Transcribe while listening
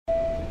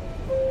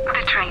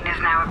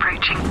now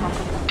approaching.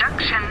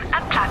 Junction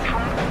at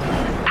platform.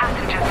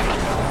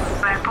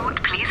 Passengers,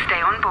 airport, please stay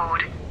on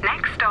board.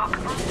 Next stop,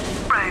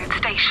 road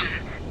station.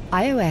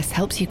 iOS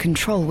helps you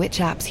control which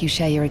apps you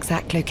share your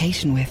exact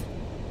location with.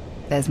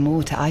 There's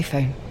more to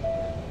iPhone.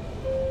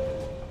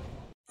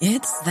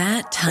 It's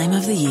that time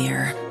of the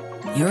year.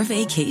 Your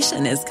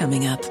vacation is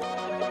coming up.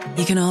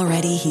 You can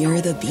already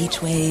hear the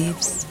beach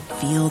waves,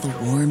 feel the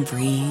warm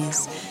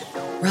breeze,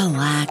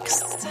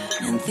 relax,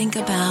 and think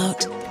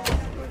about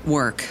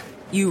work.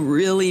 You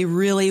really,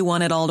 really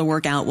want it all to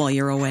work out while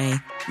you're away.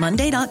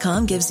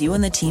 Monday.com gives you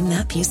and the team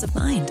that peace of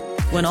mind.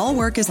 When all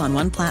work is on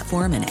one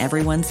platform and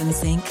everyone's in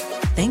sync,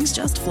 things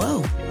just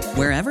flow.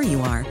 Wherever you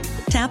are,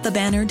 tap the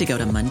banner to go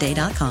to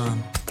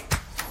Monday.com.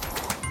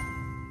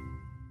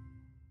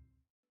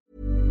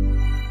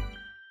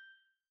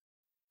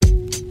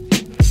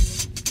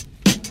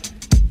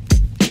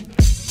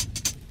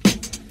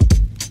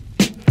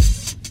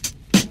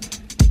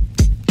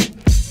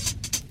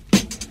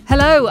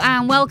 Hello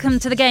and welcome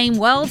to the Game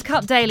World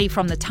Cup Daily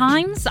from The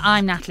Times.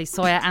 I'm Natalie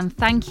Sawyer and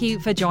thank you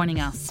for joining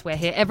us. We're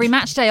here every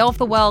match day of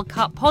the World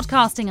Cup,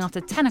 podcasting after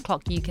 10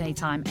 o'clock UK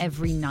time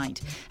every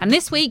night. And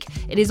this week,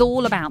 it is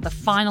all about the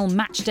final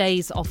match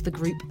days of the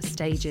group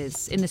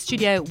stages. In the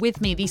studio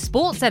with me, the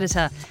sports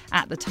editor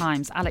at The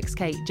Times, Alex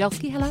K.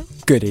 Jelski. Hello.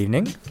 Good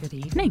evening. Good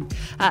evening.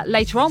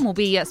 Later on, we'll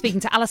be speaking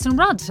to Alison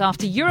Rudd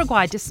after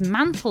Uruguay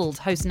dismantled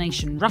host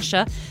nation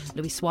Russia.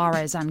 Luis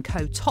Suarez and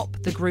co top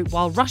the group,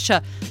 while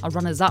Russia are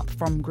runners-up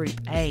from Group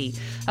A.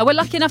 We're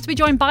lucky enough to be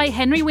joined by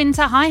Henry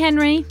Winter. Hi,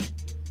 Henry.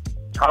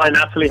 Hi,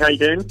 Natalie. How you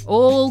doing?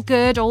 All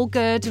good, all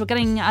good. We're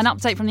getting an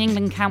update from the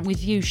England camp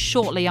with you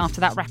shortly after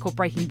that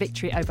record-breaking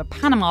victory over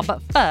Panama.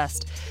 But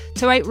first,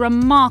 to a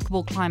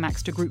remarkable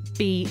climax to Group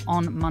B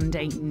on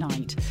Monday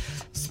night.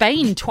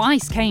 Spain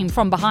twice came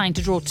from behind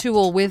to draw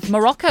 2-2 with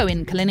Morocco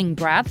in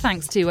Kaliningrad,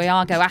 thanks to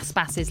Iago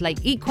Aspas's late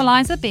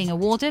equaliser being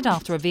awarded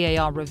after a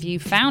VAR review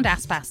found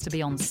Aspas to be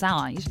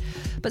onside.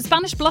 But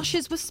Spanish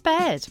blushes were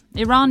spared.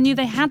 Iran knew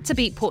they had to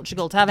beat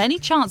Portugal to have any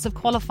chance of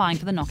qualifying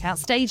for the knockout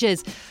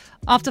stages.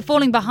 After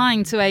falling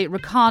behind to a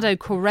Ricardo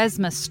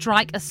Quaresma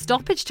strike, a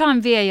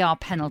stoppage-time VAR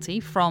penalty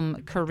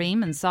from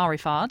Karim and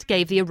Zarifard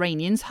gave the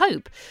Iranians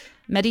hope.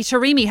 Mehdi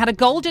Taremi had a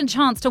golden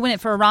chance to win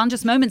it for Iran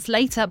just moments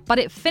later, but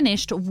it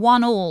finished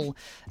 1-1.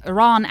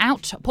 Iran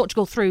out,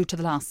 Portugal through to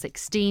the last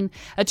 16.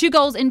 2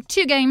 goals in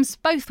 2 games,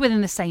 both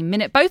within the same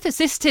minute, both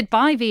assisted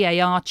by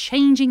VAR,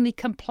 changing the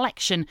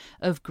complexion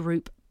of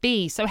Group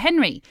B. So,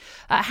 Henry,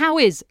 how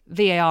is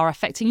VAR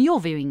affecting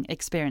your viewing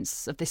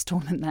experience of this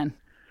tournament then?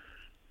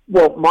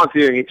 Well, my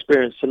viewing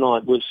experience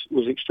tonight was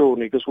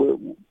extraordinary because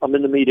I'm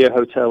in the media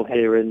hotel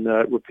here in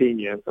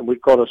Rapinha, and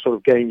we've got a sort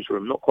of games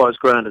room, not quite as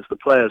grand as the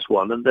players'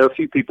 one, and there are a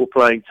few people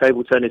playing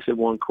table tennis in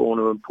one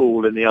corner and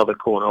pool in the other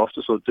corner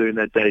after sort of doing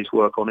their day's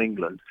work on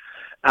England.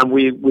 And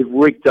we've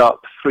rigged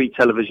up 3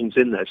 televisions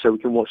in there so we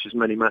can watch as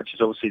many matches,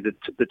 obviously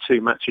the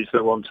 2 matches that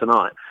are on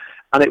tonight.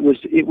 And it was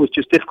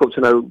just difficult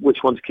to know which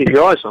one to keep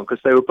your eyes on because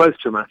they were both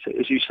dramatic.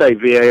 As you say,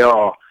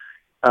 VAR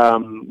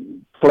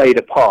played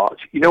a part.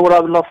 You know what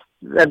I would love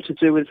them to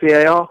do with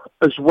VAR?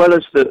 As well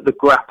as the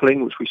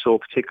grappling, which we saw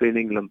particularly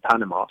in England,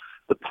 Panama,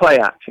 the play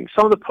acting.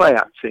 Some of the play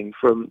acting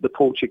from the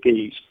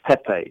Portuguese,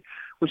 Pepe,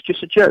 was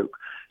just a joke.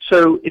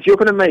 So if you're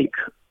going to make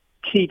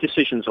key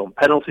decisions on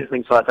penalties,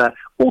 things like that.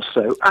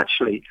 Also,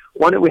 actually,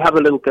 why don't we have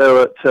a little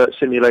go at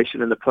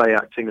simulation and the play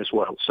acting as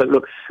well? So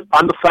look,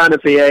 I'm a fan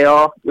of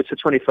VAR. It's the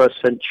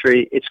 21st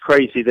century. It's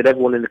crazy that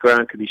everyone in the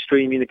ground could be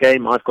streaming the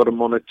game. I've got a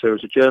monitor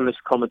as a journalist.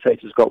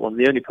 Commentator's got one.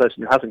 The only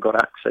person who hasn't got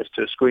access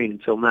to a screen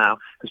until now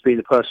has been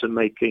the person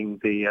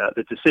making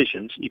the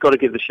decisions. You've got to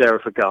give the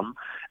sheriff a gun.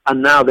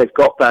 And now they've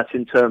got that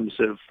in terms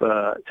of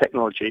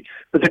technology.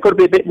 But they've got to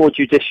be a bit more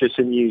judicious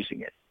in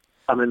using it.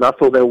 I mean, I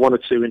thought there were 1 or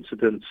 2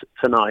 incidents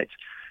tonight.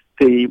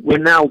 The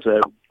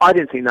Ronaldo, I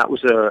didn't think that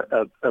was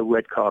a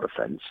red card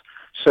offence.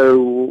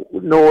 So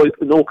nor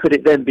could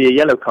it then be a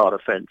yellow card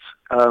offence.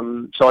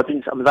 So I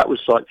mean, that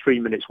was like 3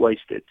 minutes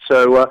wasted.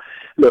 So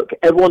look,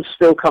 everyone's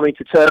still coming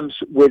to terms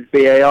with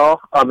VAR.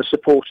 I'm a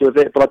supporter of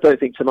it, but I don't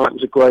think tonight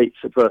was a great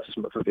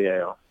advertisement for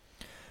VAR.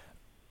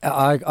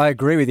 I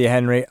agree with you,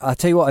 Henry. I'll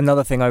tell you what,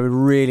 another thing I would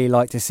really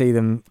like to see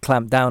them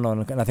clamp down on,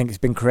 and I think it's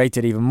been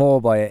created even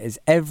more by it, is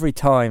every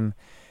time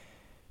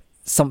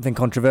something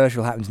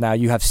controversial happens now,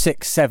 you have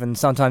 6, 7,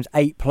 sometimes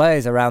 8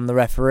 players around the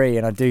referee,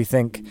 and I do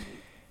think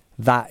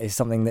that is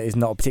something that is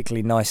not a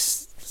particularly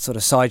nice sort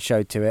of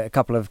sideshow to it. A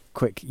couple of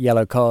quick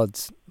yellow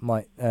cards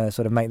might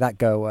sort of make that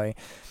go away.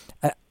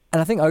 And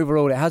I think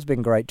overall it has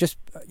been great.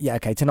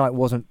 Tonight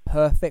wasn't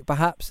perfect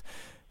perhaps,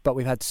 but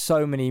we've had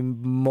so many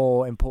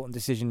more important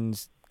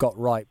decisions got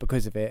right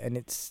because of it,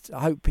 and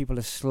I hope people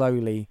are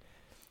slowly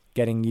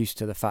getting used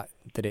to the fact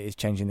that it is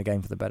changing the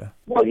game for the better.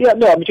 Well, yeah,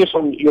 no, I mean, just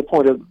on your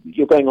point of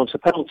you're going on to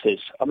penalties.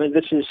 I mean,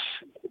 this is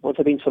what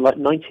they've been to like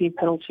 19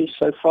 penalties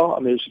so far.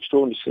 I mean, it's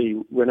extraordinary to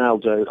see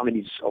Ronaldo. I mean,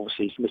 he's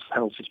missed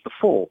penalties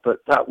before, but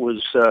that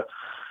was,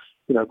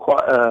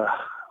 quite. I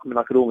mean,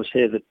 I could almost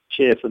hear the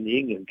cheer from the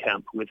England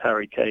camp with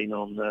Harry Kane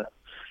on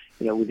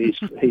with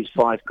his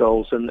 5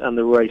 goals and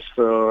the race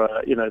for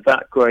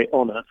that great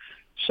honour.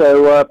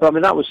 So, but I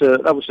mean, that was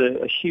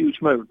a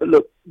huge moment. But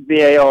look,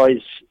 VAR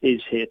is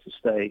here to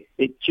stay.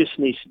 It just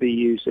needs to be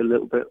used a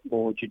little bit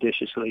more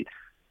judiciously.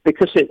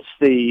 Because it's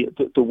the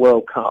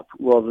World Cup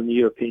rather than the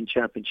European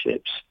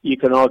Championships, you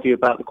can argue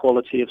about the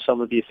quality of some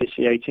of the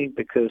officiating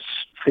because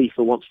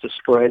FIFA wants to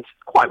spread,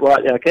 quite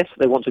rightly I guess,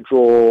 they want to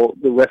draw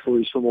the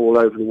referees from all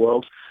over the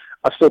world.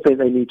 I still think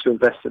they need to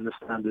invest in the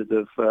standard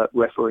of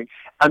refereeing.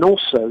 And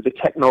also the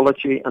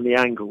technology and the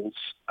angles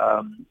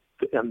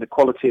and the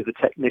quality of the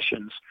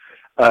technicians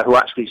who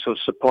actually sort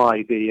of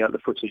supply the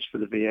footage for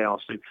the VAR.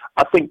 So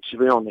I think, to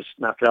be honest,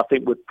 Natalie, I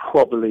think we're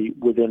probably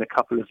within a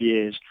couple of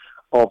years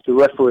of the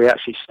referee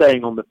actually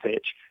staying on the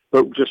pitch,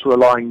 but just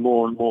relying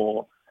more and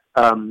more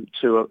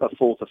to a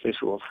 4th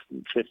official or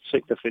 5th,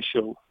 6th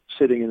official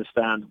sitting in the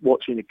stand,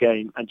 watching the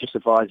game and just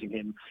advising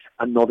him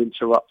and not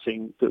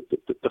interrupting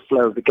the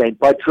flow of the game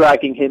by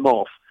dragging him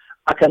off.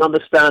 I can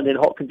understand in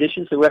hot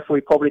conditions the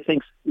referee probably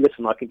thinks,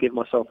 listen, I can give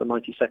myself a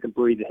 90-second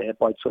breather here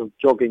by sort of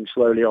jogging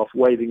slowly off,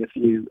 waving a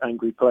few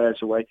angry players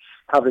away,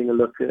 having a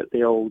look at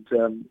the old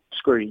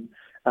screen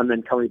and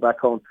then coming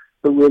back on.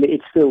 But really,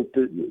 it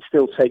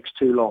still takes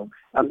too long.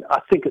 And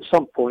I think at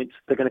some point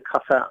they're going to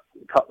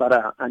cut that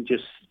out, and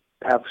just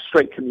have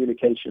straight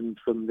communication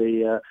from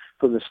the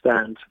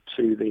stand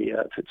to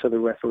the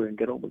referee and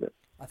get on with it.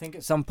 I think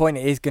at some point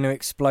it is going to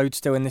explode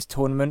still in this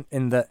tournament,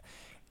 in that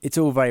it's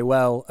all very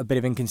well a bit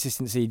of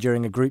inconsistency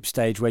during a group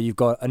stage where you've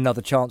got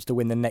another chance to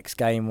win the next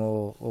game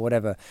or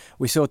whatever.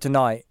 We saw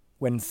tonight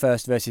when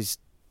first versus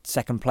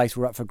second place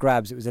were up for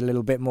grabs, it was a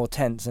little bit more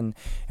tense. And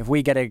if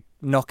we get a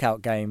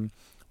knockout game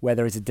where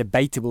there is a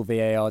debatable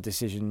VAR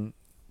decision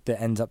that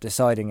ends up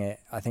deciding it,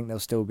 I think there'll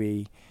still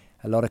be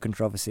a lot of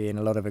controversy and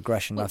a lot of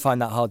aggression. I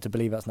find that hard to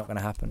believe that's not going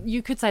to happen.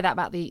 You could say that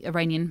about the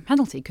Iranian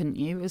penalty, couldn't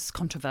you? It was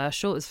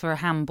controversial. It was for a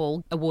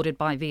handball awarded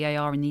by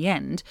VAR in the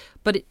end,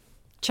 but it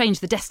changed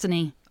the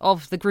destiny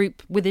of the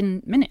group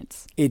within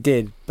minutes. It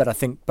did, but I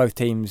think both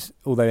teams,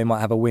 although they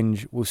might have a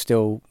whinge, will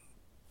still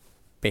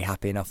be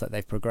happy enough that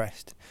they've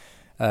progressed.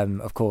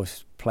 Of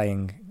course,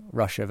 playing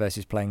Russia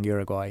versus playing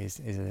Uruguay is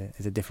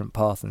a different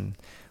path, and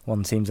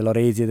one seems a lot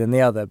easier than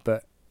the other.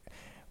 But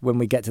when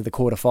we get to the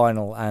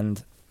quarter-final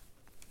and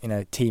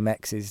Team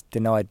X is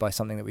denied by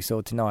something that we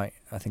saw tonight,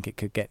 I think it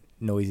could get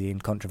noisy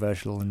and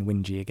controversial and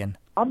whingy again.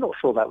 I'm not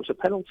sure that was a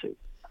penalty.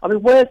 I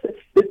mean, where's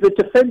the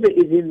defender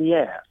is in the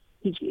air.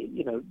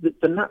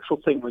 The natural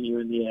thing when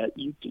you're in the air,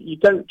 you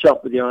don't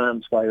jump with your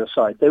arms by your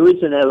side. There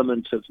is an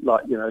element of,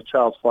 a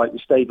child's fight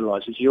with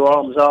stabilisers. Your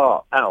arms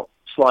are out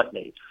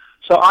slightly.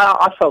 So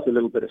I felt a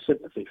little bit of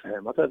sympathy for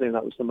him. I don't think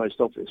that was the most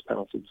obvious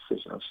penalty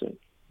decision I've seen.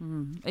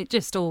 It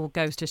just all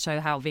goes to show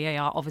how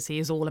VAR obviously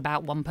is all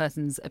about one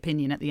person's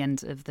opinion at the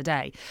end of the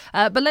day.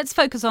 But let's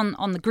focus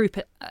on the group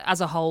as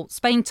a whole.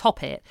 Spain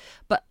top it,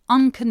 but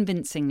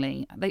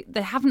unconvincingly.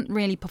 They haven't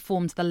really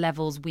performed to the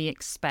levels we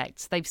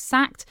expect. They've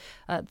sacked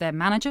their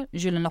manager,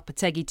 Julen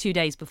Lopetegui, 2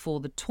 days before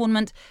the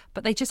tournament,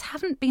 but they just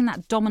haven't been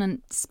that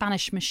dominant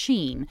Spanish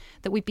machine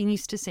that we've been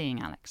used to seeing,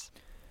 Alex.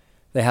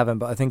 They haven't,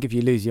 but I think if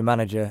you lose your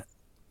manager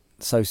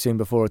so soon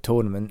before a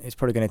tournament, it's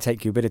probably going to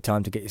take you a bit of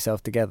time to get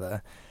yourself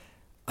together.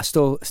 I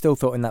still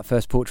thought in that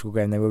first Portugal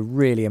game they were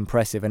really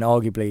impressive and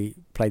arguably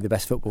played the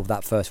best football of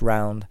that first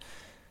round.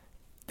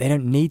 They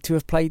don't need to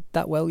have played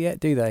that well yet,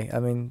 do they? I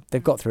mean,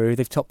 they've got through,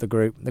 they've topped the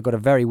group, they've got a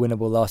very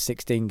winnable last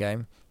 16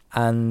 game,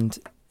 and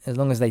as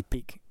long as they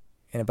peak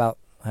in about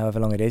however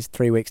long it is,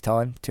 3 weeks'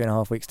 time,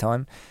 2.5 weeks'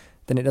 time,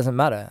 then it doesn't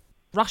matter.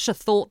 Russia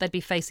thought they'd be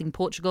facing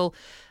Portugal.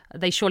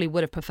 They surely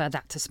would have preferred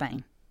that to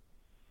Spain.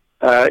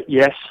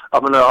 Yes, I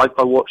mean, I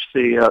watched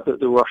the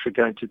Russia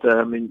game today.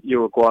 I mean,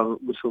 Uruguay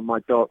was one of my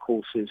dark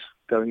horses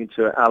going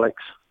into it.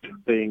 Alex,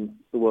 being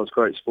the world's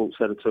great sports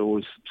editor,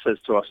 always says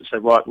to us,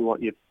 right, we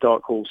want your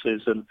dark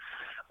horses, and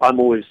I'm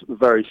always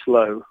very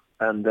slow,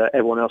 and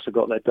everyone else had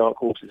got their dark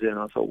horses in.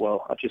 I thought,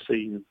 well, I've just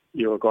seen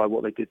Uruguay,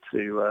 what they did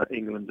to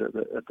England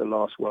at the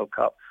last World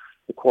Cup,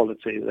 the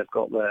quality that they've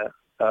got there.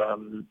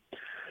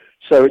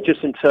 So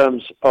just in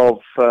terms of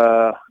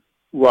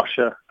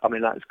Russia, I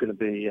mean, that's going to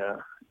be...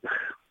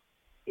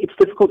 it's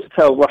difficult to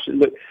tell. Russia,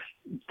 look,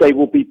 they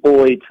will be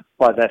buoyed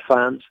by their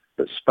fans,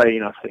 but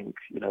Spain, I think,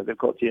 they've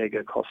got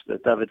Diego Costa,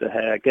 David De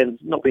Gea, again,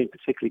 not being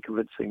particularly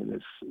convincing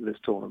in this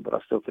tournament, but I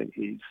still think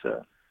he's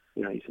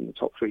in the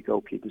top 3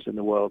 goalkeepers in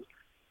the world.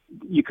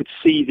 You could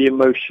see the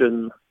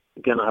emotion.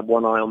 Again, I have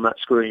one eye on that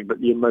screen, but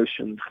the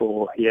emotion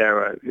for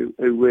Hierro, who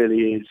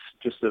really is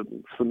just a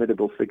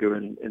formidable figure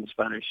in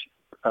Spanish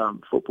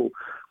football.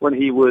 When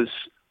he was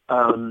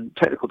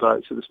technical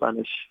director of the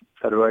Spanish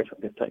Federation,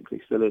 I guess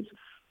technically still is,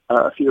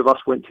 a few of us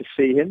went to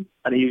see him,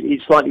 and he's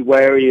slightly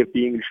wary of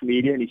the English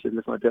media, and he said,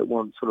 listen, I don't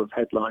want sort of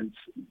headlines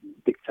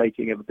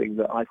dictating everything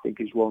that I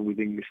think is wrong with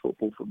English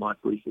football from my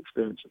brief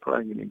experience of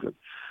playing in England.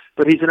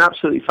 But he's an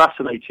absolutely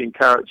fascinating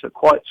character,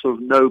 quite sort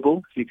of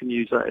noble, if you can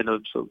use that in a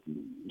sort of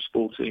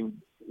sporting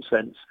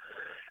sense.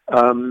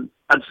 And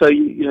so,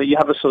 you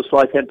have a sort of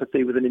slight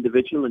empathy with an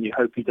individual, and you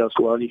hope he does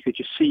well, and you could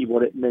just see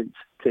what it meant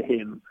to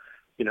him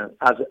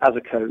as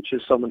a coach,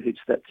 as someone who'd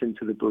stepped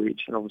into the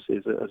breach, and obviously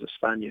as a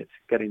Spaniard,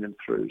 getting them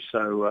through.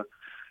 So,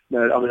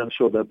 no, I mean, I'm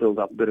sure they'll build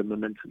up a bit of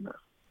momentum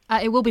now.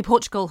 It will be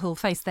Portugal who'll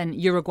face then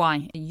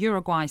Uruguay, a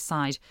Uruguay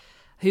side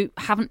who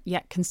haven't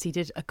yet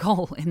conceded a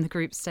goal in the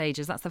group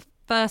stages. That's the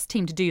first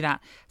team to do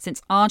that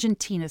since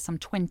Argentina some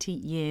 20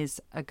 years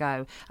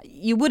ago.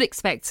 You would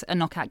expect a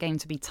knockout game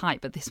to be tight,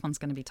 but this one's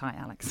going to be tight,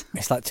 Alex.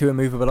 It's like two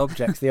immovable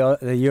objects, the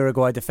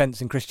Uruguay defence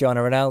and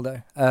Cristiano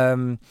Ronaldo.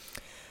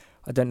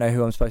 I don't know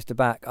who I'm supposed to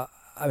back.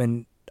 I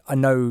mean, I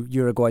know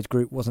Uruguay's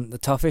group wasn't the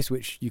toughest,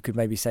 which you could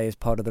maybe say is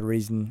part of the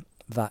reason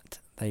that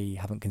they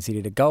haven't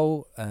conceded a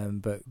goal,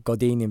 but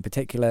Godin in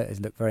particular has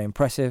looked very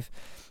impressive.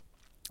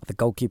 The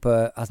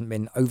goalkeeper hasn't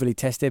been overly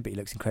tested, but he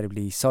looks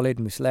incredibly solid.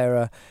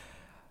 Muslera.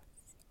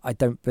 I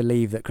don't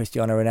believe that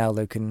Cristiano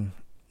Ronaldo can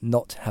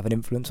not have an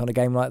influence on a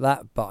game like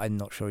that, but I'm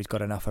not sure he's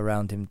got enough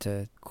around him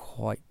to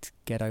quite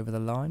get over the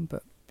line.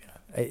 But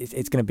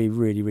it's going to be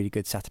really, really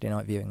good Saturday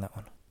night viewing, that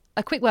one.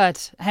 A quick word,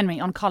 Henry,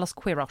 on Carlos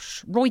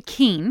Queiroz. Roy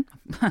Keane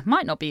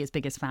might not be his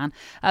biggest fan,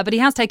 but he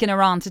has taken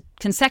Iran to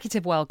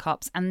consecutive World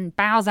Cups and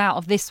bows out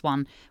of this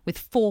one with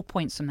 4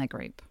 points from their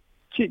group.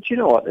 Do you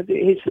know what?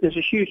 There's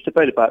a huge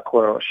debate about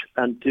Queiroz,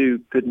 and do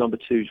good number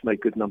twos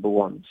make good number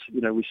ones?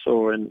 We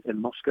saw in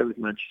Moscow with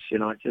Manchester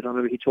United. I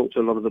remember he talked to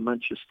a lot of the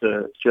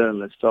Manchester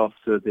journalists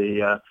after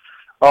the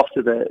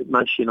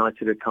Manchester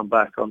United had come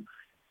back on,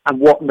 and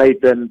what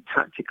made them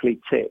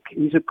tactically tick.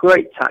 He's a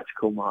great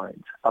tactical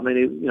mind. I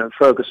mean,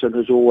 Ferguson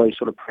has always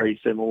sort of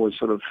praised him, always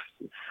sort of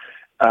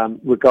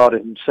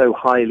regarded him so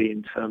highly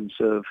in terms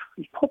of,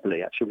 he's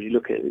probably actually, when you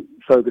look at it,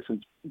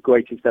 Ferguson's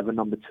greatest ever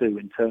number two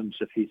in terms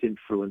of his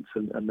influence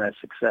and their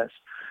success.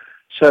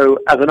 So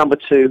as a number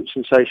two,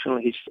 sensational.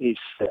 He's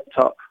stepped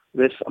up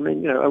this. I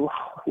mean,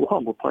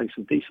 Iran were playing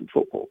some decent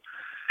football.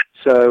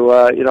 So,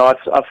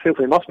 I feel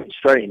it must be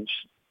strange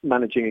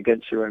managing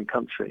against your own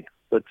country.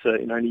 But,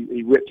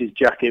 he ripped his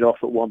jacket off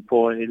at one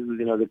point.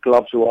 The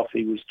gloves were off.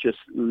 He was just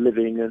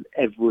living in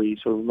every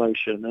sort of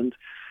emotion. And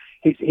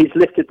he's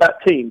lifted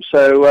that team.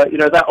 So,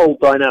 that old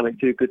dynamic,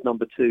 do good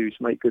number twos,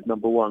 make good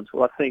number ones.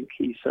 Well, I think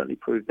he certainly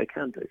proved they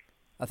can do.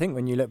 I think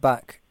when you look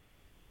back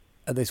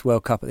at this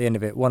World Cup at the end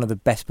of it, one of the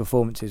best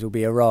performances will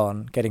be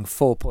Iran getting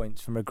 4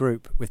 points from a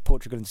group with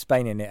Portugal and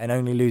Spain in it and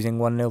only losing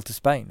 1-0 to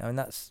Spain. I mean,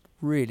 that's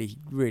really,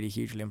 really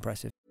hugely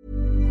impressive.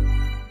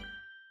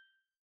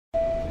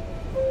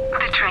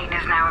 The train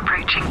is now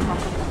approaching.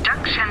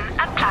 Junction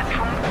at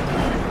platform.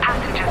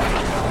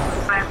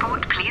 Passengers,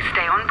 airport, please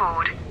stay on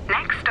board.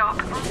 Next stop,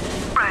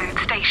 road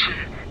station.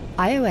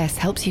 iOS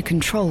helps you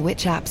control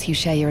which apps you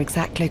share your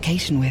exact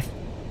location with.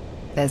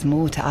 There's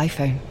more to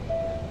iPhone.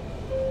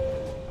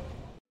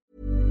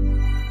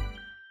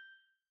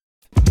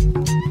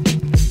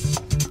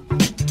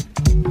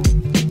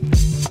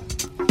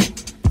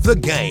 The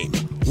Game.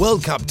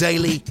 World Cup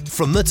Daily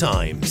from The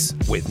Times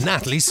with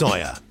Natalie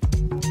Sawyer.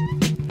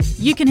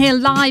 You can hear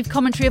live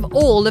commentary of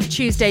all of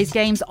Tuesday's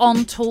games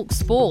on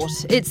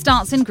TalkSport. It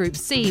starts in Group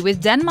C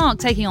with Denmark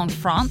taking on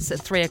France at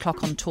 3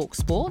 o'clock on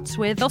TalkSport,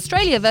 with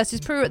Australia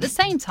versus Peru at the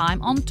same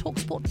time on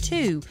TalkSport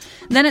 2.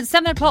 Then at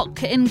 7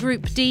 o'clock in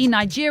Group D,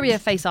 Nigeria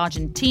face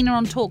Argentina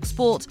on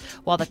TalkSport,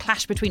 while the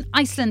clash between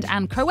Iceland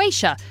and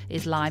Croatia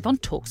is live on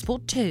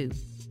TalkSport 2.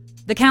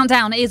 The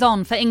countdown is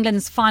on for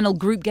England's final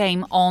group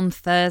game on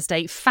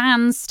Thursday.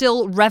 Fans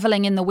still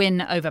revelling in the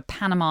win over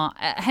Panama.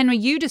 Henry,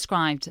 you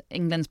described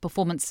England's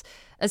performance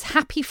as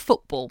happy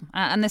football,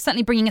 and they're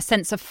certainly bringing a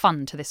sense of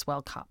fun to this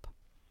World Cup.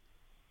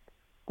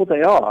 Well,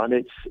 they are, and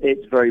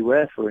it's very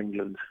rare for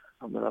England.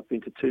 I mean, I've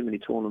been to too many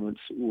tournaments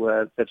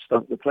where they've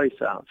stunk the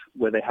place out,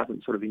 where they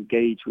haven't sort of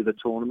engaged with a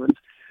tournament.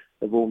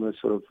 They've almost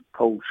sort of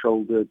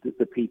cold-shouldered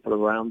the people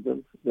around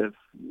them. They've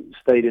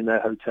stayed in their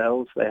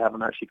hotels. They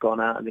haven't actually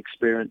gone out and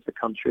experienced the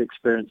country,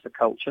 experienced the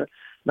culture.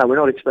 Now, we're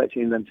not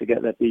expecting them to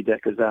get their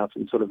B-deckers out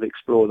and sort of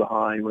explore the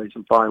highways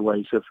and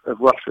byways of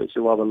Russia. It's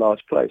a rather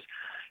large place.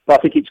 But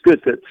I think it's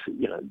good that,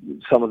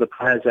 some of the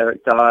players,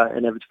 Eric Dyer,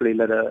 inevitably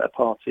led a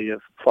party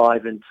of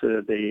 5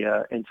 into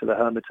the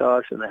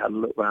Hermitage, and they had a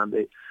look around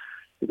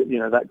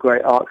that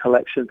great art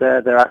collection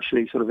there. They're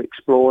actually sort of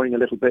exploring a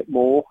little bit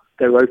more.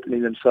 They're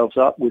opening themselves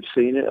up. We've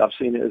seen it. I've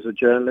seen it as a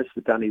journalist,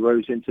 the Danny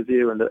Rose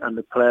interview, and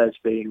the players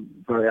being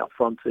very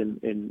upfront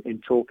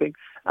in talking.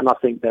 And I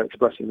think they're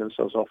expressing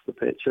themselves off the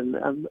pitch and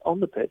on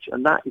the pitch.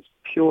 And that is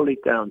purely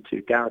down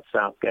to Gareth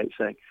Southgate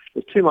saying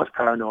there's too much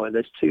paranoia,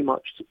 there's too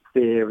much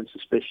fear and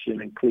suspicion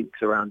and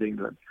cliques around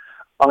England.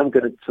 I'm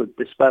going to sort of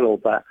dispel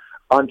all that.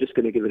 I'm just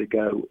going to give it a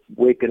go.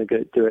 We're going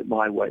to do it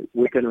my way.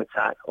 We're going to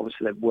attack.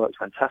 Obviously, they've worked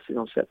fantastic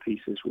on set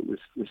pieces.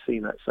 We've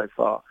seen that so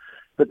far.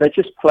 But they're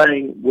just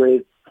playing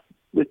with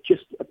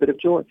just a bit of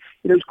joy.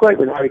 It was great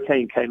when Harry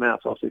Kane came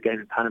out after the game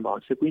in Panama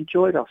and said, we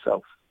enjoyed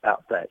ourselves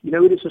out there.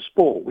 It is a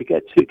sport. We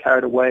get too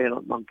carried away, and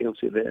I'm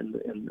guilty of it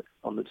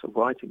on the sort of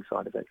writing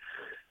side of it.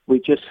 We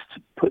just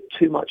put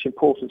too much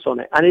importance on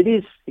it. And it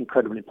is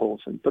incredibly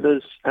important. But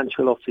as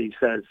Ancelotti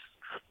says,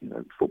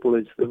 football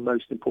is the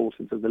most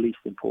important of the least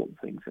important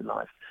things in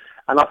life.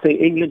 And I think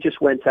England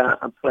just went out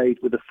and played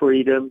with a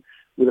freedom,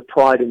 with a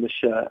pride in the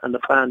shirt, and the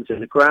fans in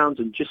the grounds,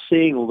 and just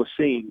seeing all the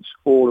scenes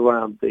all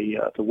around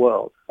the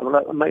world. I mean,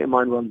 a mate of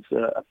mine runs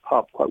a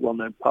pub, quite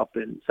well-known pub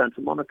in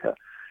Santa Monica,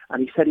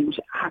 and he said he was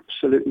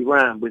absolutely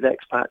rammed with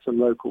expats and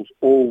locals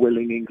all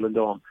willing England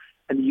on.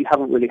 And you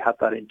haven't really had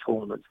that in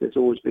tournaments. There's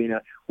always been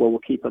we'll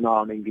keep an eye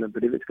on England,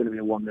 but if it's going to be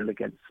a 1-0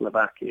 against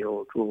Slovakia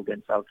or a draw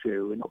against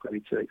Algeria, we're not going to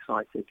be too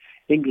excited.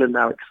 England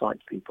now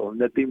excites people,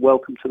 and they've been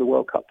welcomed to the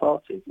World Cup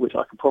party, which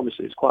I can promise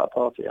you is quite a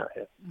party out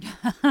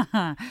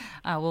here.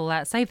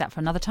 We'll save that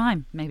for another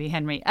time, maybe,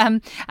 Henry.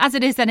 As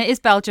it is, then, it is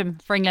Belgium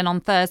for England on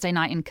Thursday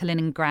night in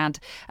Kaliningrad.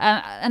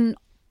 And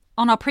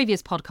on our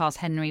previous podcast,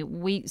 Henry,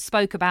 we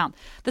spoke about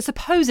the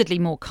supposedly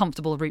more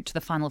comfortable route to the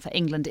final for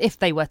England if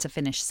they were to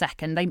finish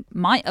second. They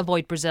might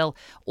avoid Brazil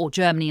or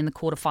Germany in the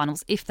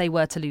quarterfinals if they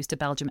were to lose to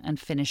Belgium and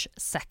finish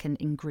second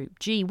in Group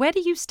G. Where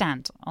do you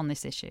stand on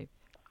this issue?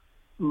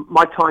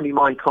 My tiny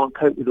mind can't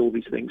cope with all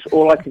these things.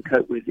 All I can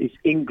cope with is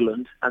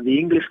England and the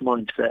English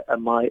mindset,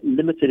 and my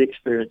limited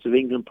experience of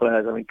England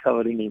players, having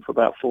covered England for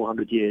about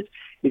 400 years,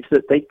 is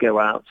that they go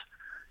out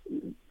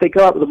with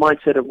the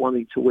mindset of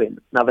wanting to win.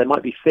 Now, there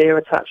might be fear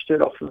attached to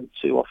it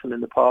too often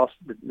in the past.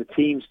 The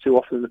teams too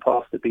often in the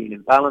past have been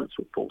in balance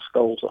with Paul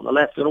Scholes on the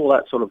left and all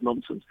that sort of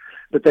nonsense.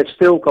 But they've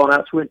still gone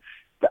out to win.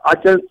 I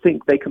don't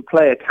think they can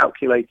play a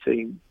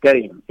calculating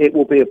game. It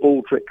will be a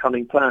ball-trick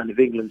cunning plan if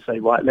England say,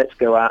 right, let's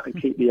go out and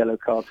keep the yellow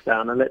cards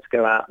down, and let's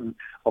go out and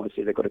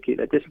obviously they've got to keep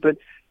their discipline.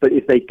 But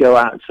if they go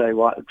out and say,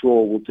 right, a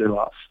draw will do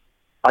us,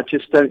 I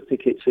just don't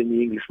think it's in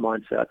the English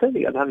mindset. I don't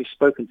think, and having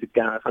spoken to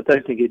Gareth, I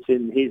don't think it's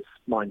in his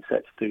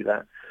mindset to do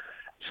that.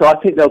 So I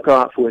think they'll go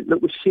out for it.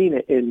 Look, we've seen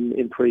it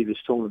in previous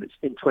tournaments,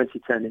 in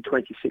 2010, in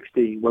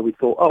 2016, where we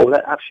thought,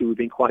 actually we've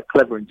been quite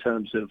clever in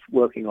terms of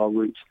working our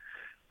routes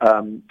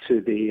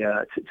to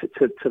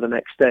the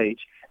next stage.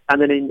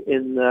 And then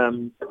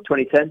in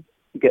 2010,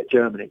 you get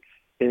Germany.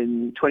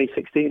 In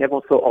 2016,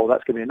 everyone thought,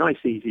 that's going to be a nice,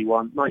 easy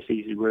one, nice,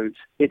 easy route.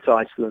 It's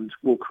Iceland.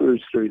 We'll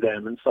cruise through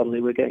them. And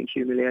suddenly we're getting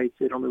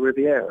humiliated on the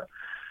Riviera.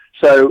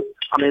 So,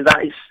 I mean,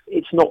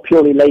 it's not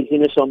purely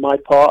laziness on my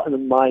part,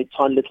 and my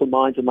tiny little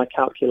mind and my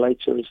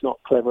calculator is not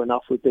clever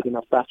enough with big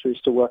enough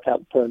batteries to work out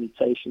the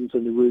permutations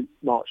and the route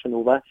march and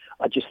all that.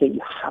 I just think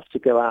you have to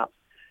go out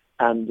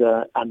and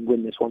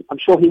win this one. I'm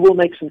sure he will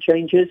make some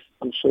changes.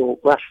 I'm sure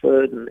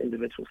Rashford and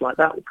individuals like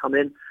that will come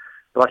in,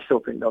 but I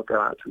still think they'll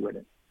go out to win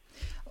it.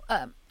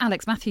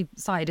 Alex, Matthew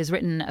Syed has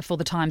written for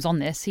The Times on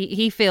this.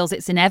 He feels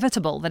it's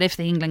inevitable that if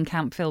the England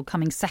camp feel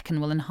coming second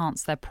will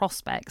enhance their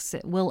prospects,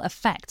 it will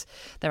affect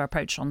their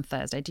approach on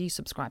Thursday. Do you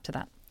subscribe to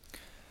that?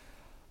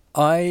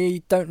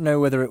 I don't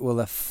know whether it will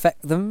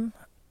affect them.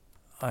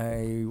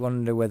 I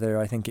wonder whether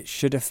I think it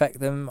should affect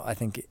them. I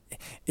think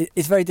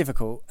it's very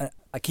difficult.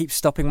 I keep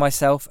stopping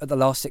myself at the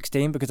last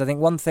 16 because I think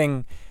one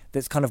thing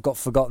that's kind of got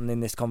forgotten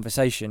in this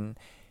conversation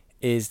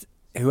is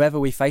whoever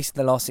we face in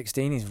the last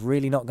 16 is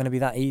really not going to be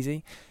that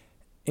easy.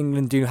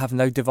 England do have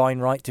no divine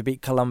right to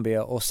beat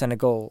Colombia or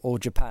Senegal or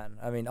Japan.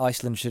 I mean,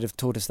 Iceland should have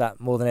taught us that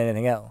more than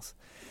anything else.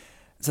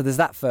 So there's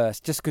that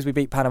first. Just because we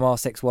beat Panama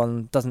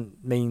 6-1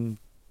 doesn't mean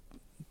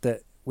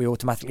that we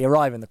automatically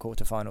arrive in the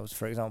quarterfinals,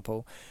 for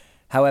example.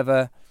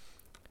 However,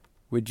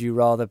 would you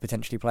rather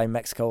potentially play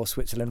Mexico or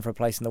Switzerland for a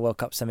place in the World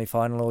Cup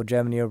semi-final, or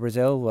Germany or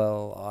Brazil?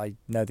 Well, I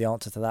know the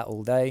answer to that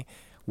all day.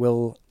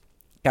 Will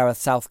Gareth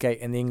Southgate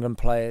and the England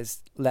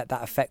players let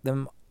that affect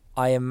them?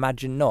 I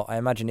imagine not. I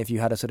imagine if you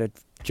had a sort of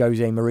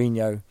Jose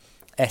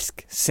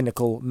Mourinho-esque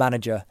cynical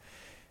manager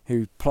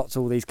who plots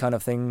all these kind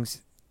of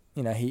things,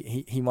 you know,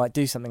 he might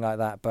do something like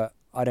that. But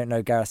I don't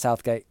know Gareth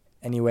Southgate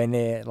anywhere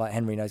near like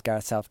Henry knows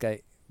Gareth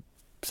Southgate.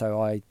 So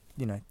I,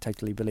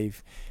 totally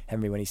believe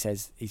Henry when he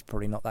says he's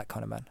probably not that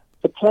kind of man.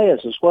 The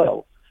players as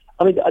well.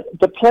 I mean,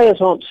 the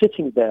players aren't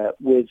sitting there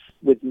with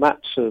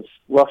maps of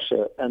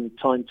Russia and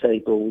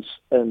timetables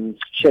and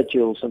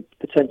schedules and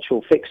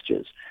potential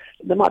fixtures.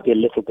 There might be a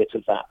little bit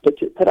of that,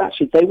 but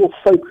actually they will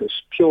focus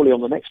purely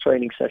on the next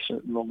training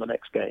session and on the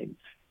next game.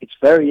 It's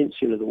very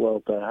insular, the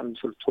world there. I haven't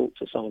sort of talked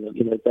to some of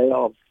them. They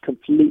are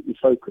completely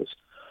focused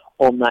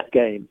on that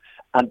game,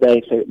 and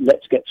they say,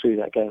 let's get through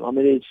that game. I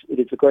mean, it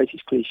is the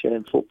greatest cliche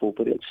in football,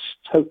 but it's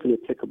totally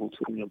applicable to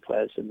England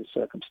players in the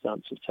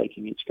circumstance of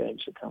taking each game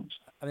as it comes.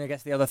 I mean, I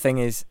guess the other thing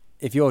is,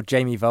 if you're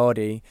Jamie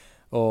Vardy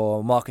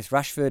or Marcus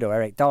Rashford or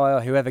Eric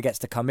Dyer, whoever gets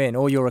to come in,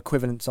 or your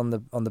equivalents on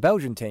the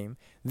Belgian team,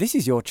 this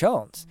is your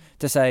chance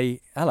to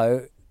say,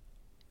 hello,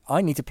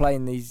 I need to play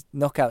in these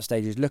knockout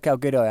stages. Look how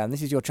good I am.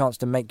 This is your chance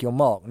to make your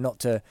mark, not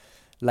to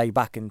lay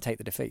back and take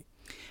the defeat.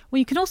 Well,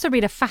 you can also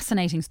read a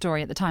fascinating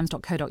story at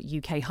thetimes.co.uk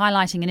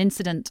highlighting an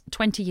incident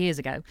 20 years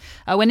ago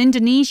when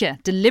Indonesia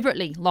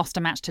deliberately lost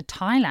a match to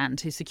Thailand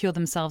to secure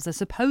themselves a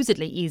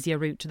supposedly easier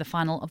route to the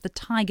final of the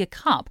Tiger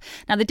Cup.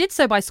 Now, they did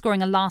so by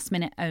scoring a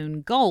last-minute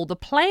own goal. The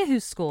player who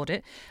scored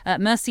it,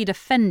 Mercedes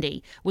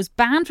Effendi, was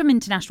banned from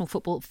international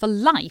football for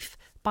life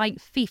by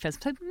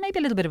FIFA. So maybe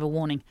a little bit of a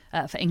warning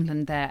for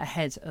England there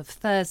ahead of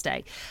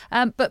Thursday.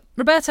 But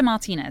Roberto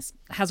Martinez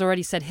has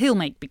already said he'll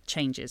make big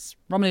changes.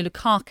 Romelu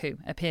Lukaku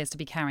appears to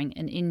be carrying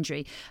an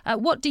injury.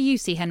 What do you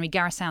see Henry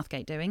Gareth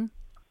Southgate doing?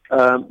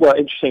 Well,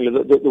 interestingly,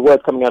 the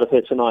word coming out of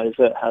here tonight is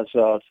that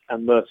Hazard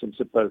and Mertens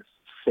are both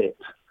fit.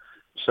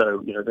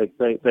 So,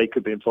 they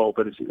could be involved,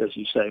 but as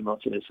you say,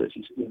 Martinez says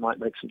he might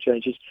make some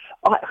changes.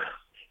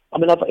 I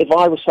mean, if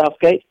I was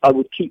Southgate, I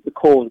would keep the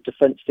core of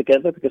defence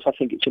together because I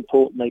think it's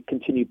important they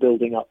continue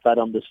building up that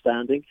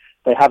understanding.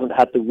 They haven't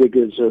had the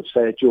rigours of,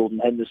 say, Jordan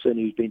Henderson,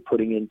 who's been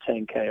putting in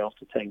 10K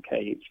after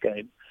 10K each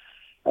game.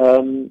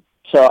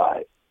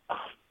 So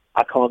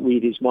I can't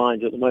read his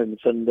mind at the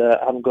moment, and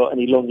I haven't got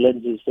any long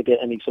lenses to get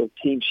any sort of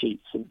team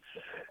sheets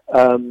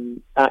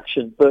and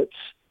action. But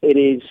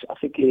I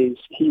think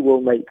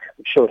he'll make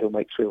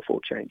 3 or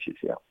 4 changes,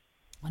 yeah.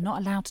 We're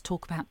not allowed to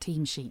talk about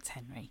team sheets,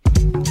 Henry.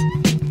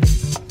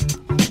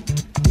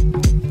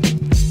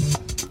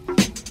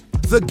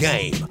 The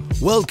Game,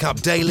 World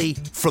Cup Daily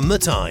from The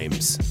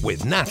Times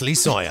with Natalie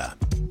Sawyer.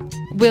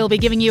 We'll be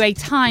giving you a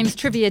Times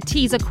trivia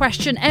teaser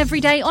question every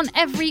day on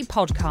every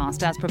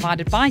podcast, as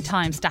provided by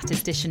Times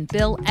statistician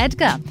Bill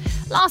Edgar.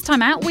 Last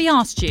time out, we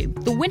asked you,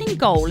 the winning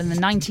goal in the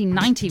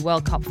 1990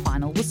 World Cup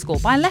final was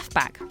scored by a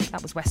left-back.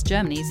 That was West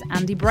Germany's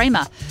Andy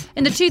Bremer.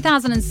 In the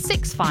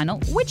 2006 final,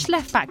 which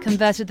left-back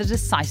converted the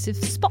decisive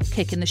spot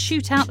kick in the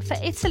shootout for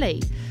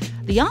Italy?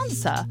 The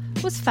answer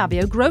was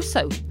Fabio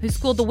Grosso, who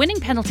scored the winning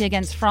penalty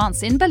against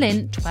France in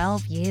Berlin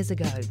 12 years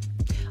ago.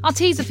 Our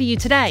teaser for you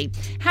today.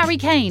 Harry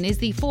Kane is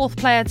the 4th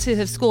player to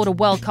have scored a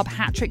World Cup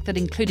hat-trick that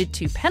included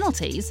 2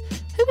 penalties.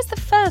 Who was the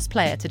first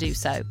player to do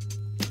so?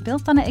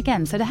 Bill's done it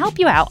again, so to help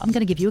you out, I'm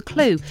going to give you a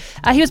clue.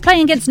 He was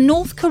playing against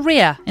North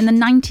Korea in the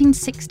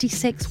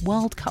 1966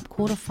 World Cup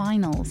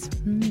quarter-finals.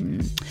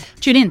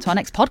 Tune in to our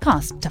next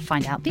podcast to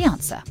find out the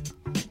answer.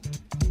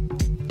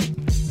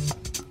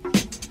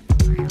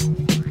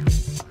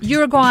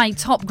 Uruguay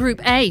top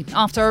Group A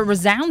after a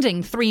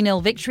resounding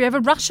 3-0 victory over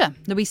Russia.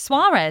 Luis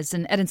Suarez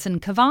and Edinson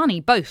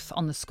Cavani both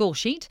on the score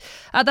sheet.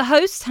 The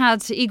hosts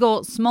had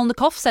Igor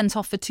Smolnikov sent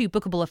off for 2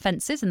 bookable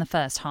offences in the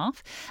first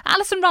half.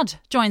 Alison Rudd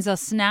joins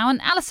us now. And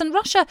Alison,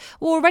 Russia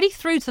were already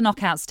through to the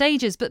knockout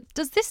stages, but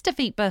does this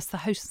defeat burst the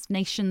host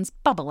nation's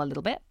bubble a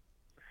little bit?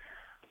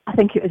 I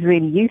think it was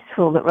really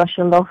useful that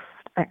Russia lost,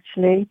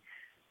 actually.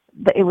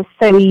 But it was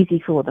so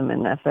easy for them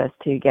in their first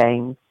 2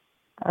 games.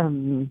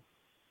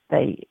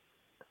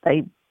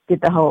 They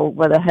did the whole,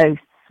 the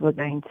hosts were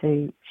going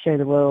to show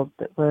the world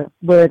that we're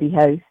worthy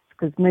hosts,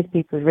 because most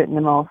people had written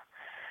them off.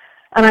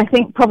 And I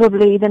think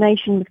probably the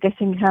nation was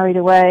getting carried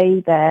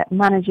away. Their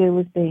manager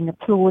was being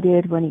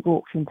applauded when he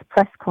walked into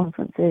press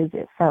conferences.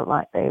 It felt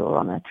like they were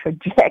on a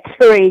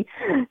trajectory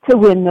to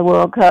win the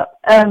World Cup.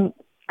 And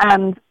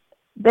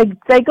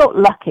they got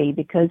lucky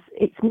because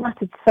it's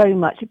mattered so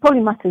much. It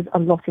probably matters a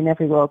lot in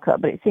every World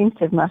Cup, but it seems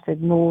to have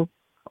mattered more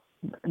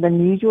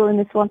than usual in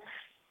this one.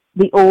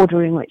 The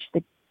order in which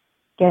the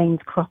games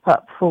crop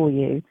up for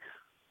you.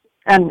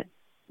 And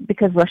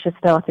because Russia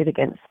started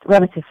against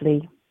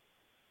relatively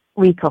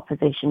weak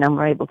opposition and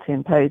were able to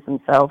impose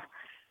themselves,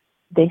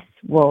 this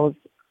was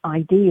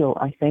ideal,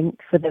 I think,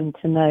 for them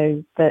to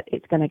know that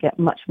it's going to get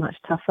much, much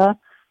tougher.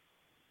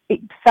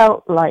 It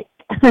felt like,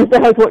 as I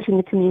was watching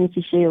the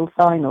Community Shield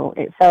final,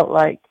 it felt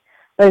like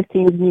both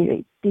teams knew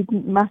it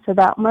didn't matter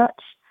that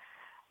much.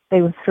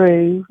 They were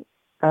through.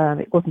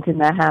 It wasn't in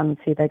their hands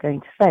who they're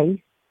going to face.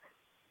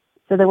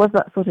 So there was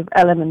that sort of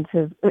element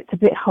of, it's a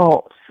bit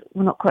hot,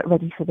 we're not quite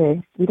ready for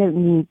this, we don't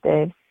need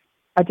this.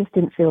 I just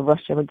didn't feel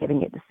Russia were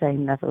giving it the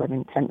same level of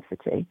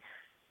intensity.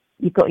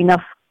 You've got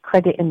enough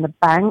credit in the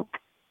bank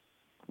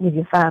with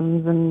your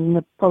fans and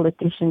the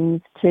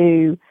politicians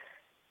to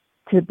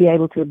be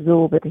able to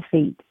absorb a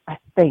defeat, I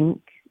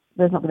think.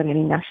 There's not going to be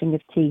any gnashing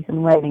of teeth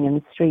and wailing in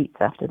the streets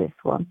after this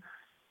one.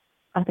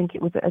 I think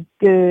it was a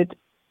good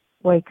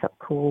wake-up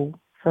call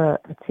for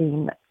a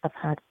team that have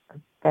had a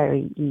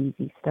very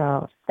easy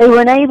start. They were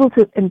unable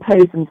to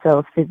impose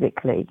themselves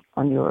physically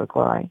on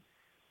Uruguay.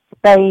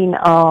 Spain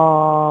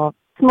are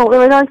small,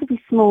 they're a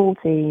relatively small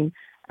team,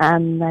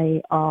 and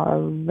they are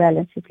a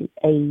relatively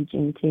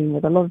aging team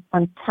with a lot of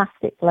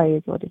fantastic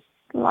players who are just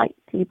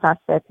slightly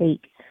past their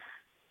peak.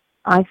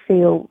 I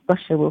feel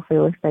Russia will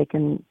feel if they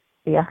can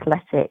be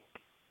athletic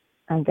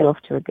and get off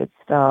to a good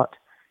start,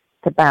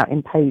 it's about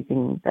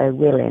imposing their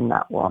will in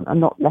that one and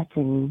not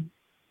letting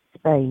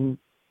Spain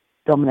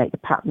dominate the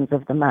patterns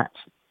of the match.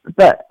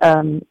 But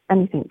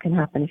anything can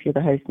happen if you're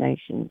the host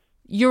nation.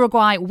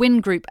 Uruguay win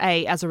Group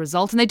A as a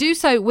result, and they do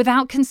so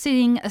without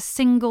conceding a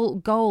single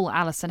goal,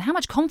 Alison. How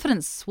much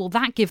confidence will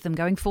that give them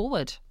going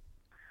forward?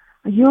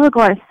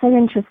 Uruguay is so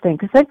interesting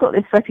because they've got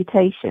this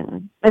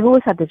reputation. They've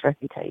always had this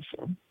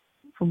reputation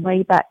from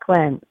way back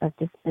when of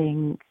just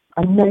being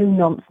a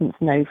no-nonsense,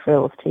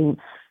 no-frills team.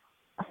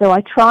 So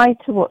I tried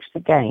to watch the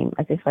game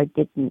as if I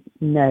didn't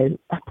know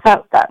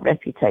about that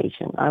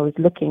reputation. I was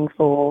looking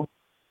for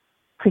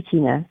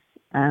prettiness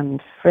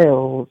and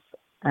frills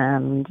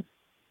and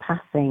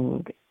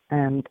passing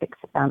and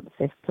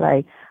expansive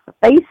play. But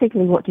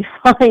basically what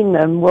defined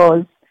them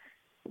was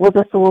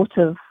a sort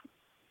of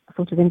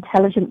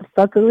intelligent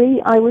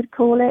thuggery, I would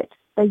call it.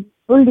 They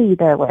bully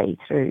their way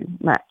through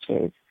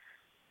matches.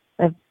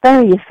 They're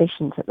very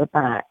efficient at the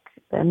back.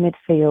 Their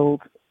midfield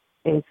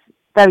is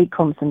very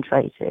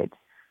concentrated.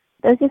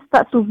 there's just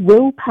that sort of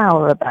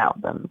willpower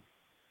about them.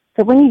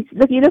 So when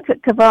you look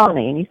at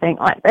Cavani and you think,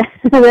 right,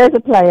 there's a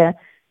player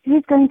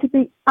who's going to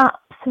be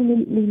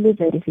absolutely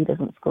livid if he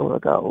doesn't score a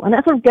goal. And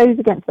that sort of goes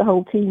against the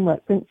whole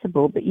teamwork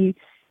principle, but you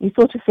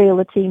sort of feel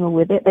the team are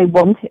with it. They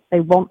want it.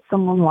 They want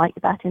someone like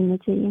that in the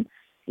team.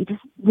 He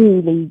just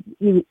really,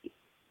 he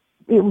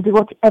will do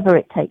whatever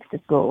it takes to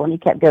score. And he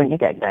kept going,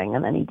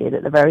 and then he did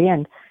at the very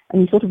end.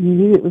 And you sort of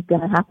knew it was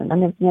going to happen. I've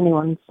never seen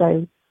anyone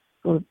so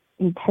sort of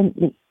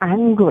intensely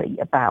angry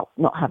about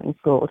not having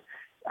scored.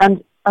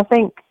 And I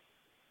think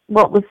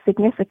what was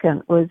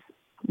significant was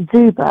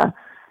Zuba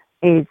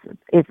is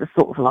a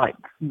sort of like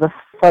the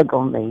thug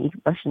on the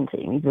Russian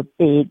team. He's a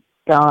big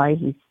guy.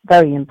 He's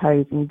very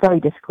imposing, very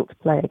difficult to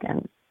play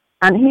against.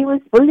 And he was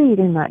bullied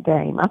in that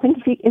game. I think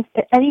if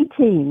any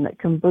team that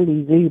can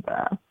bully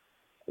Zuba,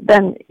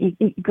 then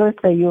you've got to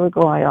say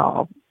Uruguay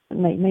are.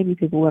 Maybe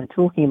people weren't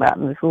talking about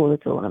them before the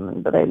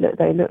tournament, but they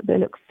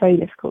look so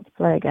difficult to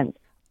play against.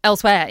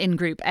 Elsewhere in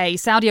Group A,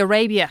 Saudi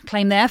Arabia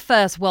claimed their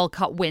first World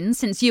Cup win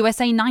since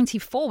USA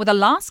 94 with a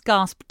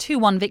last-gasp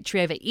 2-1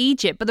 victory over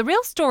Egypt. But the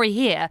real story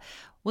here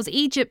was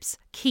Egypt's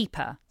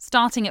keeper,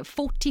 starting at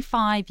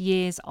 45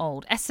 years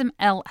old, Essam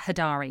El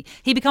Hadari.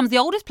 He becomes the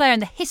oldest player in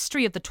the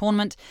history of the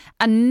tournament.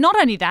 And not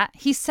only that,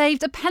 he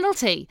saved a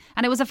penalty.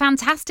 And it was a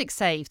fantastic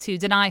save to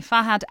deny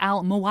Fahad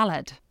Al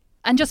Muwallad.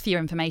 And just for your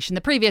information,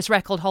 the previous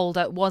record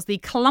holder was the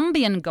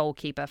Colombian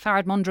goalkeeper,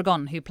 Farid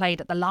Mondragon, who played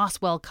at the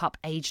last World Cup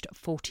aged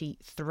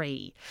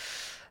 43.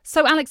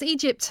 So, Alex,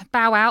 Egypt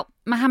bow out.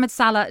 Mohamed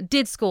Salah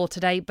did score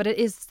today, but it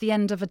is the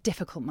end of a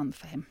difficult month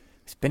for him.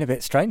 It's been a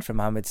bit strange for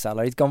Mohamed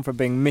Salah. He's gone from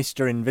being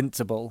Mr.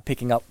 Invincible,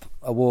 picking up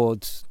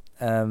awards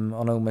on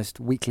almost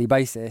weekly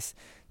basis,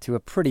 to a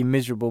pretty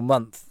miserable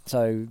month.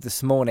 So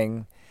this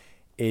morning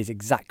is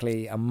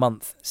exactly a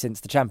month since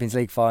the Champions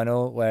League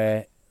final,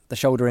 where the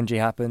shoulder injury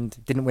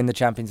happened, didn't win the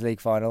Champions League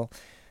final,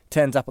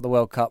 turns up at the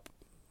World Cup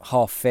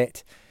half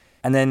fit.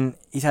 And then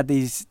he's had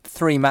these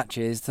 3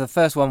 matches. The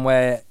first one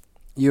where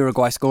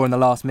Uruguay score in the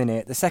last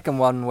minute. The second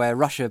one where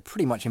Russia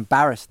pretty much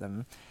embarrassed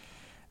them.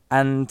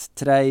 And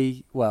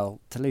today, well,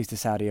 to lose to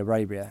Saudi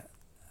Arabia,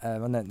 I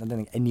don't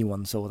think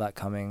anyone saw that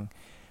coming.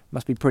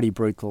 Must be pretty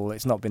brutal.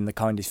 It's not been the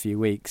kindest few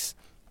weeks.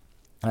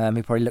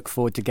 He probably look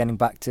forward to getting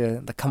back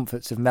to the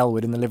comforts of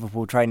Melwood in the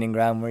Liverpool training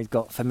ground, where he's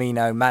got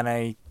Firmino,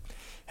 Mane,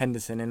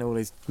 Henderson and all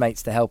his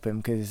mates to help him,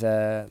 because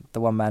the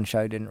one-man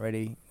show didn't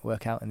really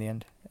work out in the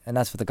end. And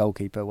as for the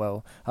goalkeeper,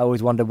 well, I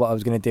always wondered what I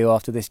was going to do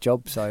after this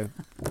job, so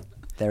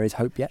there is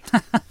hope yet.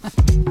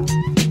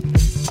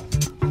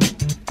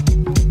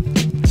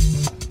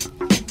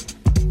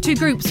 Two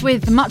groups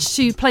with much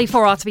to play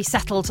for are to be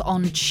settled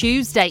on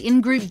Tuesday.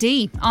 In Group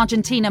D,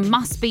 Argentina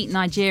must beat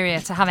Nigeria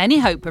to have any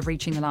hope of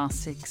reaching the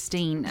last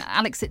 16.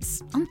 Alex,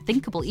 it's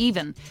unthinkable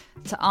even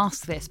to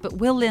ask this, but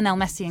will Lionel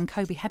Messi and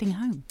Co be heading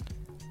home?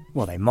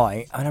 Well, they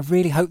might, and I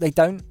really hope they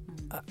don't.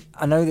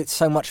 I know that it's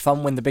so much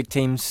fun when the big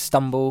teams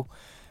stumble,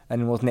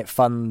 and wasn't it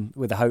fun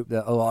with the hope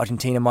that,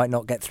 Argentina might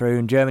not get through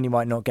and Germany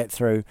might not get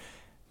through.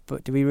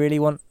 But do we really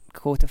want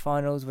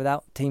quarterfinals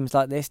without teams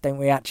like this? Don't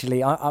we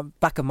actually? I'm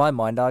back of my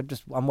mind,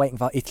 I'm waiting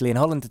for Italy and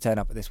Holland to turn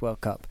up at this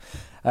World Cup.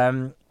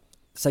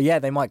 So yeah,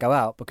 they might go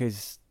out,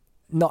 because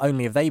not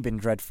only have they been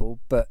dreadful,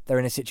 but they're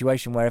in a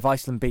situation where if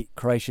Iceland beat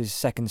Croatia's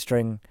second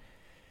string,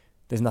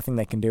 there's nothing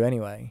they can do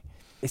anyway.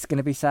 It's going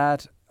to be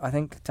sad, I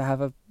think, to have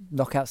a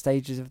knockout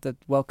stages of the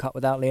World Cup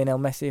without Lionel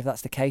Messi, if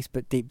that's the case.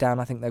 But deep down,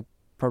 I think they'll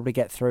probably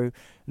get through.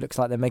 Looks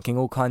like they're making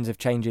all kinds of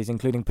changes,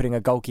 including putting a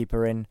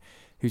goalkeeper in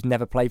who's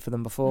never played for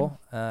them before.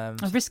 A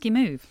risky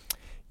move.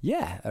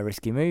 Yeah, a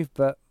risky move.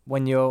 But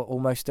when you're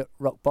almost at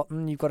rock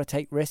bottom, you've got to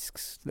take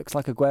risks. Looks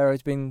like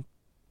Aguero's been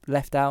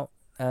left out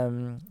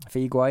for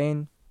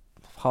Higuain.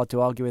 Hard to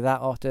argue with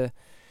that after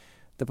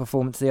the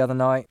performance the other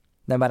night.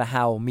 No matter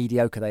how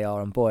mediocre they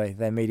are, and boy,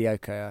 they're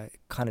mediocre, I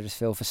kind of just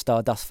feel for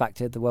Stardust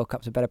factor, the World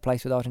Cup's a better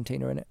place with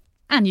Argentina in it.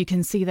 And you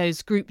can see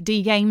those Group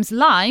D games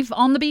live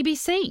on the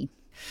BBC.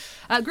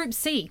 Group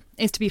C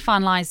is to be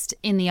finalised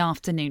in the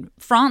afternoon.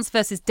 France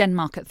versus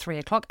Denmark at 3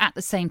 o'clock, at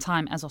the same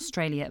time as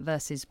Australia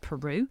versus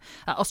Peru.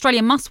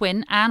 Australia must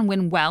win and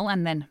win well,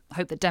 and then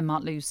hope that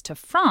Denmark lose to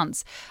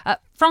France.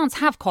 France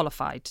have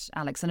qualified,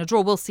 Alex, and a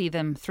draw will see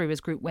them through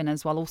as group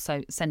winners, while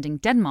also sending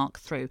Denmark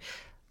through.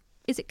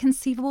 Is it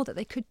conceivable that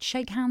they could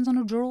shake hands on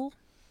a draw?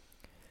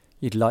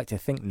 You'd like to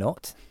think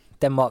not.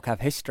 Denmark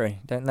have history,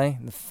 don't they?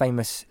 The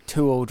famous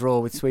 2-2 draw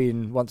with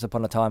Sweden once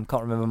upon a time,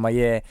 can't remember my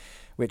year,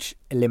 which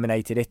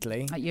eliminated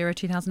Italy. At Euro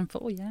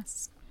 2004,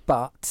 yes.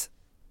 But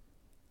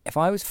if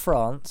I was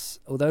France,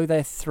 although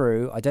they're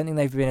through, I don't think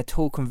they've been at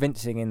all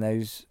convincing in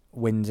those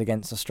wins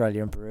against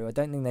Australia and Peru. I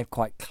don't think they've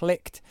quite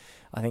clicked.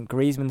 I think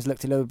Griezmann's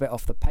looked a little bit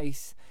off the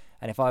pace.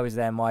 And if I was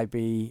them, I'd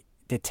be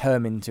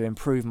determined to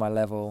improve my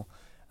level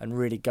and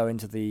really go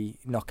into the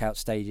knockout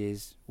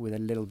stages with a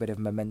little bit of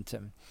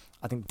momentum.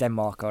 I think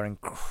Denmark are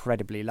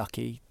incredibly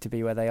lucky to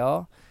be where they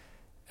are.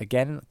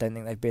 Again, I don't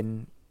think they've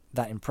been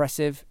that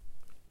impressive.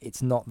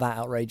 it's not that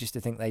outrageous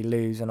to think they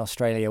lose and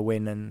Australia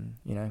win, and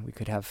we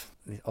could have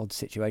the odd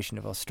situation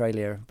of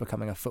Australia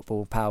becoming a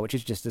football power, which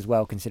is just as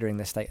well considering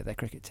the state of their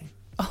cricket team.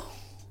 Oh,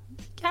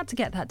 you had to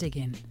get that dig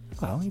in.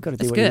 Well, you've got to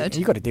do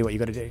you got to do what you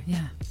got to do.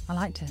 Yeah, I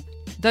liked it.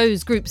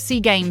 Those Group C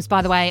games,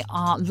 by the way,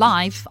 are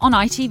live on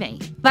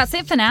ITV. That's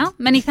it for now.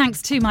 Many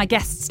thanks to my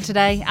guests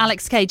today,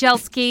 Alex K.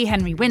 Jelski,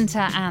 Henry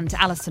Winter and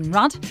Alison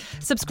Rudd.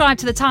 Subscribe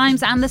to The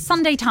Times and The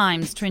Sunday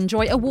Times to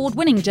enjoy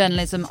award-winning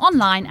journalism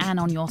online and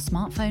on your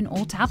smartphone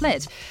or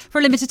tablet. For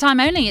a limited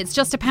time only, it's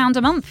just £1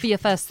 a month for your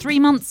first 3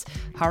 months.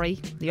 Hurry,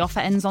 the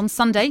offer ends on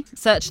Sunday.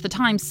 Search The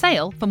Times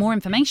sale for more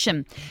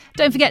information.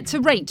 Don't forget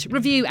to rate,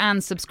 review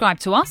and subscribe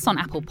to us on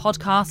Apple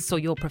Podcasts or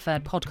your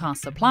preferred podcast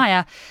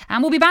supplier.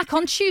 And we'll be back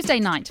on Tuesday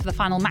night for the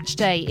final match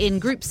day in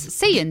Groups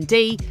C and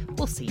D.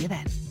 We'll see you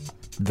then.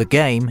 The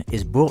Game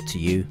is brought to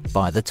you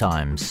by The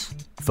Times.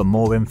 For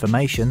more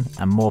information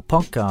and more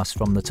podcasts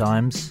from The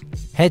Times,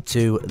 head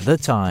to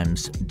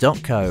thetimes.co.uk.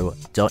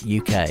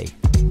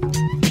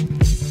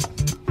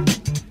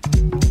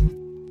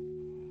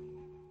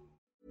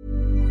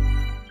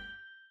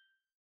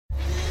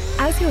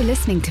 As you're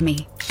listening to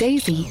me,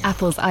 Daisy,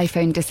 Apple's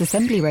iPhone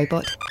disassembly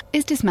robot,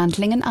 is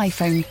dismantling an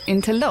iPhone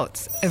into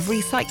lots of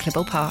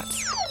recyclable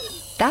parts.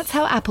 That's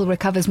how Apple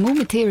recovers more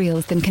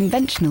materials than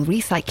conventional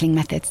recycling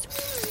methods.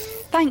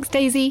 Thanks,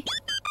 Daisy.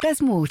 There's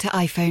more to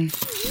iPhone.